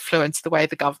to influence the way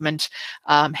the government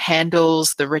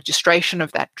handles the registration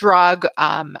of that drug,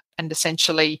 and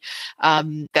essentially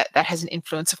that has an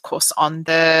influence, of course, on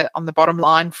the bottom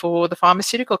line for the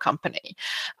pharmaceutical company.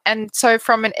 And so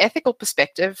from an ethical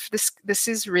perspective, this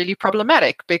is really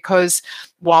problematic, because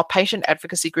while patient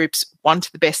advocacy groups want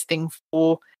the best thing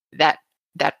for that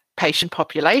patient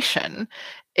population,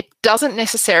 it doesn't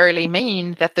necessarily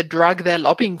mean that the drug they're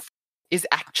lobbying for is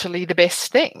actually the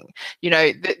best thing.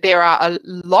 There are a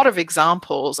lot of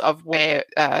examples of where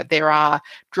there are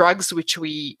drugs which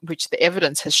the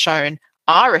evidence has shown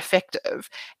are effective,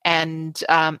 and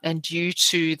due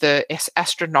to the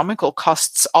astronomical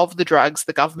costs of the drugs,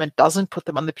 the government doesn't put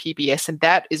them on the PBS, and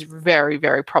that is very,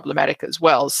 very problematic as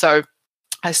well. So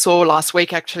I saw last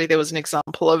week, actually, there was an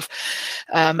example of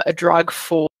a drug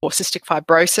for cystic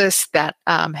fibrosis that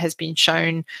has been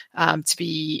shown to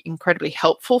be incredibly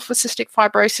helpful for cystic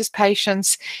fibrosis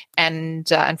patients. And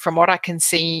from what I can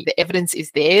see, the evidence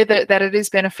is there that it is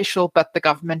beneficial, but the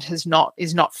government is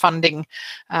not funding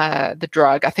the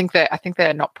drug. I think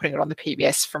they're not putting it on the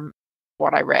PBS from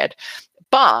what I read.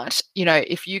 But,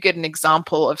 if you get an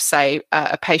example of, say,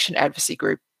 a patient advocacy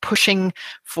group pushing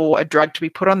for a drug to be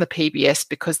put on the PBS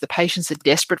because the patients are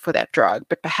desperate for that drug,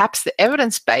 but perhaps the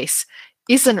evidence base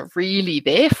isn't really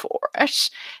there for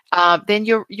it, then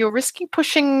you're risking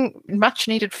pushing much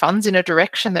needed funds in a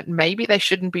direction that maybe they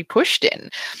shouldn't be pushed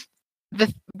in.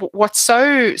 What's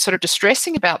so sort of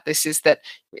distressing about this is that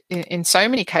in so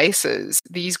many cases,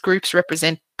 these groups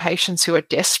represent patients who are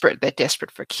desperate. They're desperate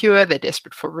for cure. They're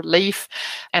desperate for relief.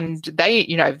 And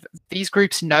these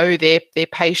groups know their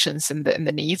patients and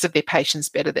the needs of their patients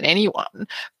better than anyone.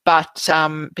 But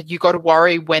you got to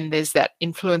worry when there's that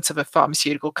influence of a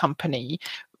pharmaceutical company.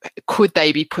 Could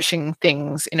they be pushing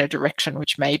things in a direction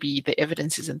which maybe the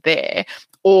evidence isn't there,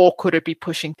 or could it be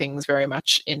pushing things very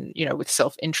much in with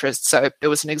self-interest? So there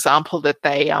was an example that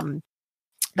they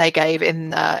gave in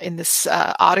this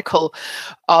article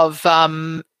of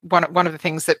one of the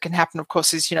things that can happen, of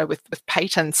course, is with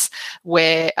patents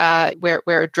where a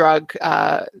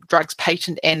drug's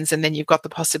patent ends, and then you've got the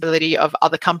possibility of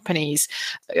other companies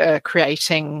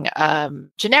creating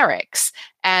generics.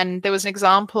 And there was an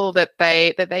example that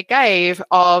they gave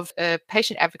of a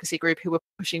patient advocacy group who were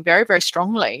pushing very, very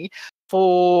strongly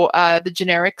for the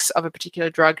generics of a particular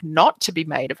drug not to be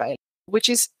made available, which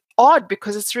is odd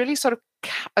because it's really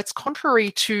it's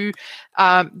contrary to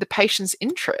the patient's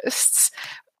interests,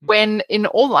 when in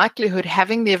all likelihood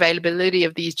having the availability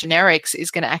of these generics is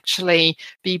going to actually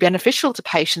be beneficial to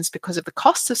patients because of the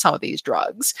cost of some of these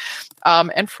drugs.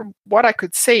 And from what I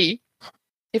could see,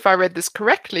 if I read this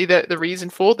correctly, the reason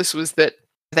for this was that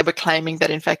they were claiming that,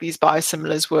 in fact, these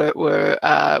biosimilars were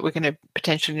going to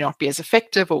potentially not be as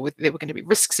effective, or there were going to be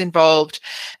risks involved.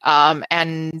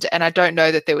 And I don't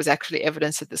know that there was actually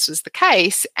evidence that this was the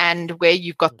case. And where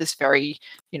you've got this very,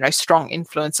 strong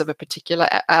influence of a particular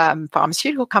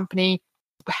pharmaceutical company,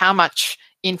 how much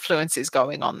influence is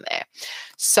going on there?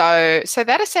 So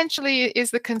that essentially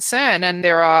is the concern. And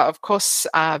there are, of course,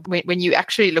 when you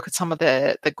actually look at some of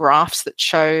the graphs that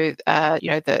show,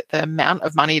 the amount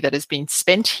of money that has been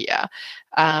spent here,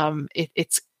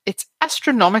 it's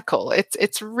astronomical.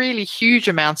 It's really huge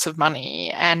amounts of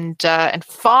money, and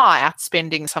far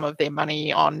outspending some of their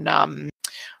money on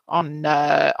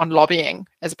lobbying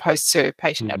as opposed to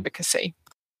patient advocacy.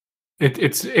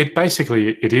 It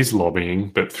basically is lobbying,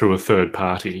 but through a third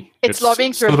party. It's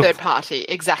lobbying through a third party,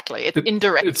 exactly. It's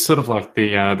indirect. It's sort of like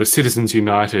the Citizens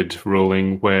United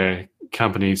ruling, where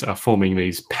companies are forming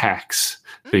these PACs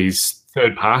these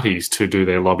third parties to do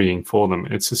their lobbying for them.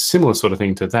 It's a similar sort of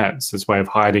thing to that. It's this way of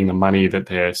hiding the money that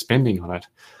they're spending on it.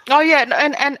 Oh yeah,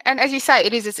 and as you say,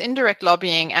 it's indirect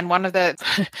lobbying, and one of the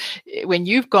when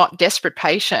you've got desperate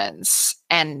patients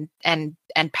and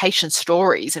patient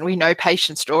stories, and we know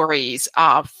patient stories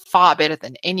are far better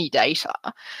than any data,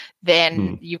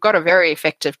 then you've got a very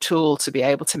effective tool to be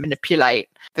able to manipulate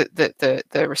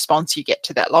the response you get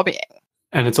to that lobbying.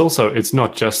 And it's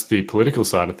not just the political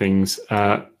side of things.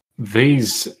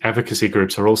 These advocacy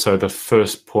groups are also the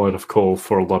first point of call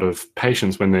for a lot of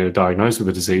patients when they're diagnosed with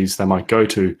a disease. They might go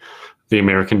to the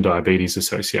American Diabetes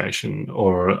Association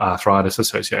or Arthritis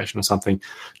Association or something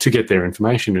to get their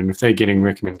information. And if they're getting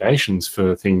recommendations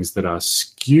for things that are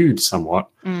skewed somewhat,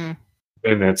 then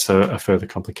that's a further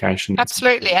complication.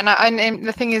 Absolutely. And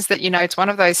the thing is that, it's one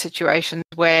of those situations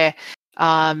where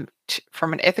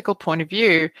from an ethical point of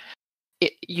view,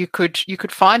 you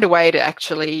could find a way to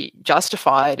actually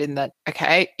justify it in that,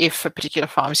 okay, if a particular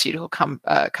pharmaceutical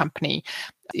company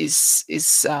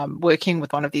is working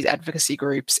with one of these advocacy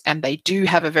groups and they do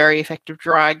have a very effective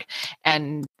drug,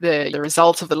 and the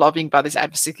result of the lobbying by this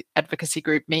advocacy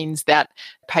group means that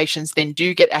patients then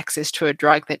do get access to a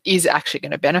drug that is actually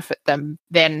going to benefit them,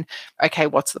 then, okay,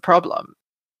 what's the problem?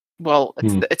 Well,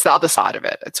 it's the other side of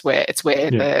it. It's where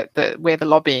the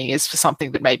lobbying is for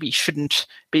something that maybe shouldn't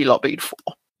be lobbied for.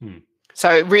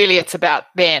 So really, it's about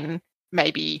then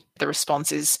maybe the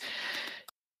response is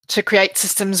to create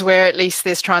systems where at least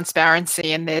there's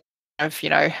transparency and there's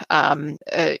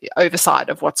oversight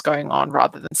of what's going on,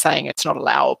 rather than saying it's not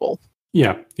allowable.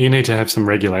 Yeah, you need to have some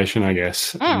regulation, I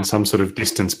guess, and some sort of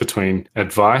distance between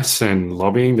advice and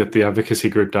lobbying that the advocacy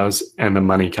group does and the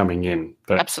money coming in.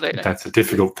 But absolutely, that's a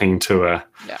difficult thing to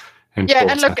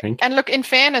enforce, and look, in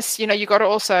fairness, you got to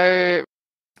also,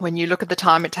 when you look at the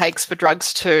time it takes for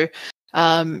drugs to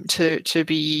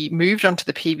be moved onto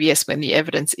the PBS when the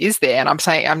evidence is there. And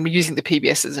I'm using the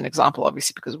PBS as an example,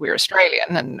 obviously, because we're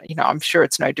Australian, and I'm sure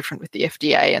it's no different with the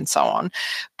FDA and so on.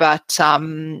 But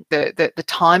the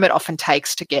time it often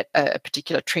takes to get a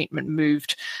particular treatment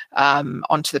moved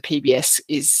onto the PBS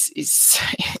is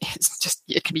just,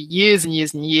 it can be years and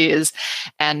years and years.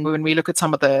 And when we look at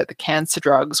some of the cancer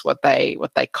drugs, what they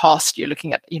cost, you're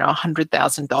looking at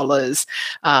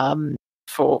 $100,000.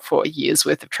 For a year's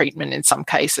worth of treatment in some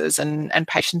cases, and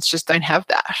patients just don't have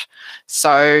that.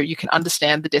 So you can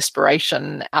understand the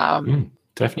desperation.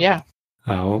 Definitely. Yeah.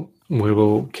 We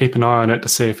will keep an eye on it to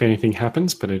see if anything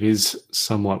happens, but it is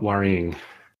somewhat worrying.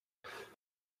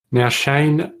 Now,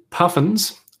 Shane,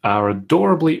 puffins are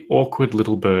adorably awkward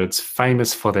little birds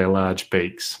famous for their large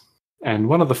beaks. And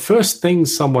one of the first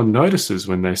things someone notices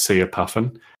when they see a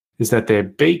puffin is that their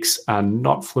beaks are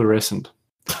not fluorescent.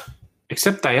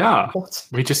 Except they are. What?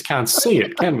 We just can't see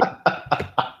it, can we?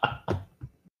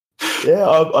 Yeah,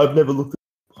 I've never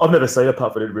seen a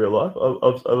puffin in real life.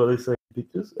 I've only seen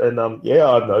pictures, and I've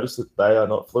noticed that they are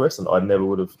not fluorescent. I never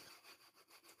would have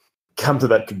come to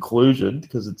that conclusion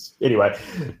because it's anyway.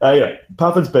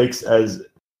 Puffins' beaks, as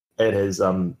Ed has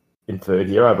inferred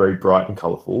here, are very bright and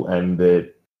colourful, and they're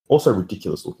also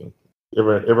ridiculous looking.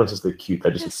 Everyone says they're cute.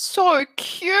 They're so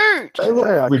cute. They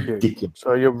look ridiculous. Cute.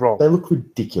 So you're wrong. They look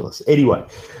ridiculous. Anyway,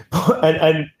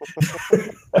 and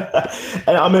I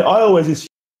mean, I always assume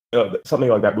something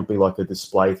like that would be like a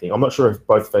display thing. I'm not sure if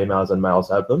both females and males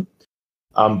have them,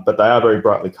 but they are very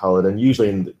brightly coloured. And usually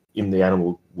in the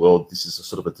animal world, this is a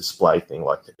sort of a display thing,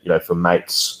 like for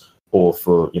mates or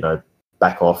for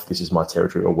back off. This is my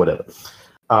territory or whatever.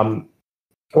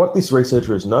 What this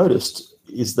researcher has noticed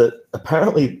is that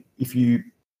apparently if you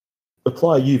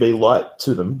apply UV light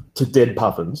to them, to dead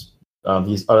puffins, I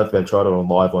don't think they've tried it on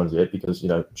live ones yet because,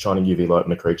 shining UV light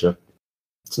on a creature,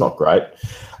 it's not great.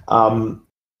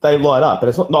 They light up, and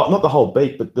it's not the whole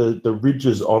beak, but the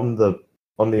ridges on the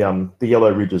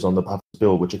yellow ridges on the puffin's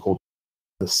bill, which are called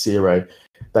the cirri,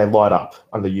 they light up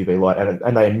under UV light,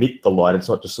 and they emit the light. It's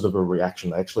not just sort of a reaction.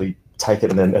 They actually take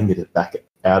it and then emit it back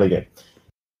out again.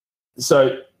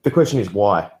 So the question is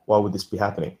why? Why would this be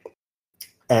happening?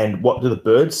 And what do the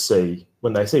birds see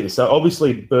when they see this? So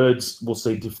obviously birds will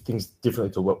see things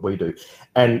differently to what we do.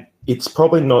 And it's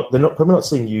probably not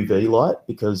seeing UV light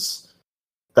because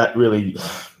that really,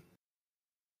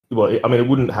 it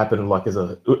wouldn't happen like they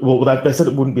said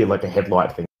it wouldn't be like a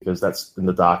headlight thing because that's in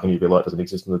the dark and UV light doesn't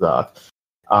exist in the dark.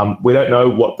 We don't know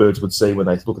what birds would see when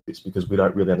they look at this because we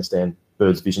don't really understand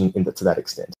birds' vision to that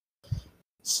extent.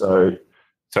 So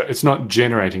it's not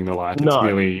generating the light, it's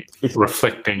merely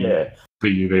reflecting the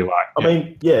UV light. I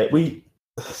mean, we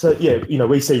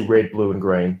see red, blue, and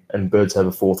green, and birds have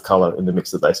a fourth colour in the mix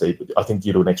that they see. I think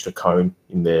due to an extra cone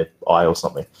in their eye or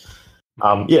something.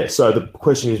 So the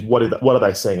question is, what are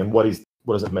they seeing, and what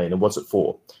does it mean, and what's it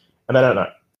for? And they don't know.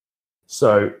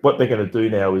 So what they're going to do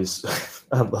now is,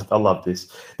 I love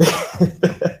this.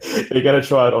 They're going to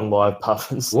try it on live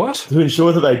puffins. What? To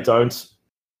ensure that they don't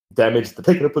damage.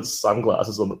 They're going to put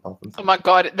sunglasses on the puffins. Oh my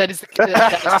god, that is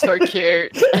so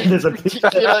cute. There's a picture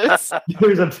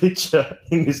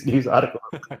in this news article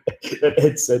that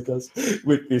Ed sent us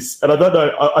with this, and I don't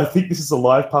know. I think this is a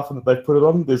live puffin that they've put it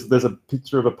on. There's a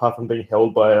picture of a puffin being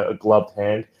held by a gloved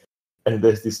hand, and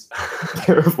there's this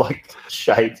pair of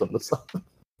shades on the side.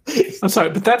 I'm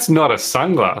sorry, but that's not a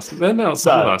sunglass. They're not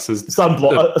sunglasses.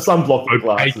 Sunblock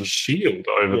glasses. Shield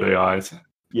over the eyes.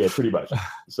 Yeah, pretty much.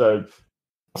 So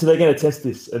they're going to test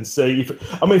this and see if.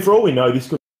 For all we know, this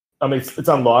could. It's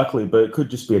unlikely, but it could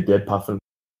just be a dead puffin.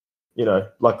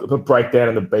 Like a breakdown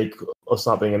in the beak or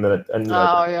something, and then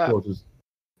that causes.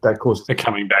 They're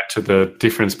coming back to the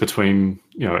difference between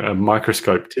a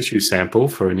microscope tissue sample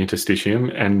for an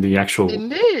interstitium and the actual.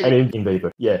 Indeed. And in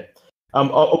vivo, yeah.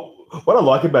 What I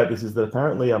like about this is that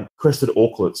apparently crested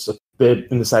auklets, they're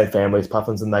in the same family as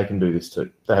puffins, and they can do this too.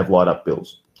 They have light up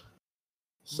bills.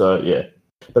 So yeah,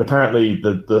 but apparently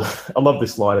I love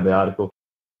this line in the article.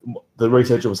 The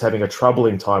researcher was having a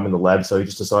troubling time in the lab, so he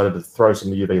just decided to throw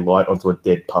some UV light onto a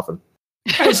dead puffin.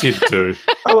 As you do.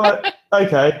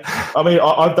 Okay.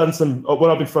 I've done some, when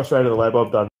I've been frustrated in the lab,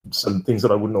 I've done some things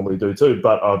that I wouldn't normally do too,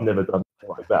 but I've never done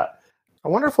anything like that. I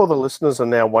wonder if all the listeners are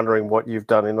now wondering what you've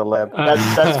done in the lab.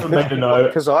 That's for me to know.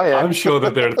 Because I am. I'm sure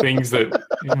that there are things that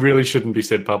really shouldn't be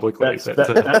said publicly.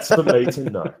 That's for me to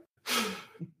know.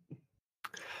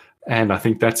 And I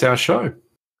think that's our show.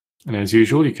 And as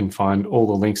usual, you can find all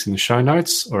the links in the show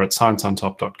notes or at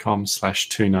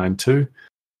scienceontop.com/292.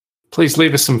 Please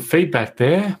leave us some feedback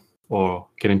there or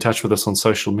get in touch with us on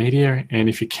social media. And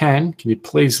if you can you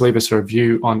please leave us a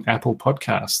review on Apple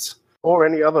Podcasts? Or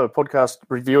any other podcast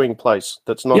reviewing place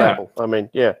that's not Apple.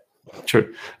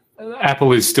 True.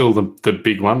 Apple is still the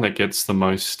big one that gets the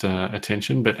most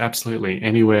attention, but absolutely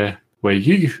anywhere where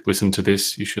you listen to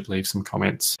this, you should leave some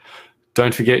comments.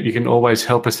 Don't forget, you can always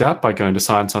help us out by going to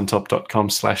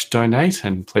scienceontop.com/donate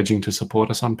and pledging to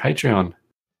support us on Patreon.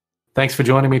 Thanks for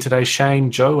joining me today, Shane,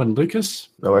 Joe, and Lucas.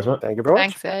 No worries, mate. Thank you very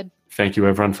much. Thanks, Ed. Thank you,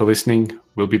 everyone, for listening.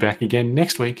 We'll be back again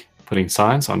next week, putting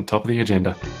science on top of the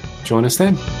agenda. Join us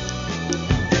then.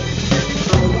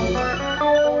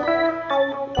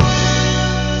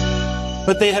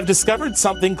 But they have discovered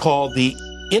something called the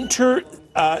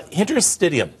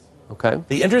interstitium. Okay.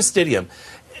 The interstitium.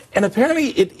 And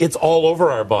apparently it's all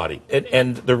over our body.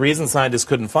 And the reason scientists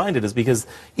couldn't find it is because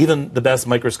even the best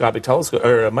microscopic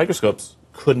microscopes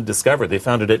couldn't discover it. They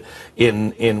found it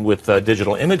with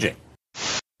digital imaging.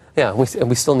 Yeah,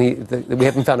 we still need. We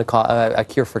haven't found a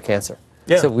cure for cancer.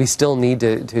 Yeah. So we still need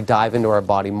to dive into our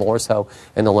body more so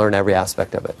and to learn every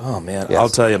aspect of it. Oh man, Yes. I'll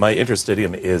tell you, my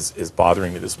interstitium is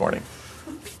bothering me this morning.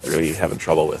 Really having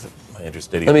trouble with it. My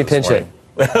interstitium. Let me pinch it.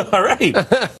 All right.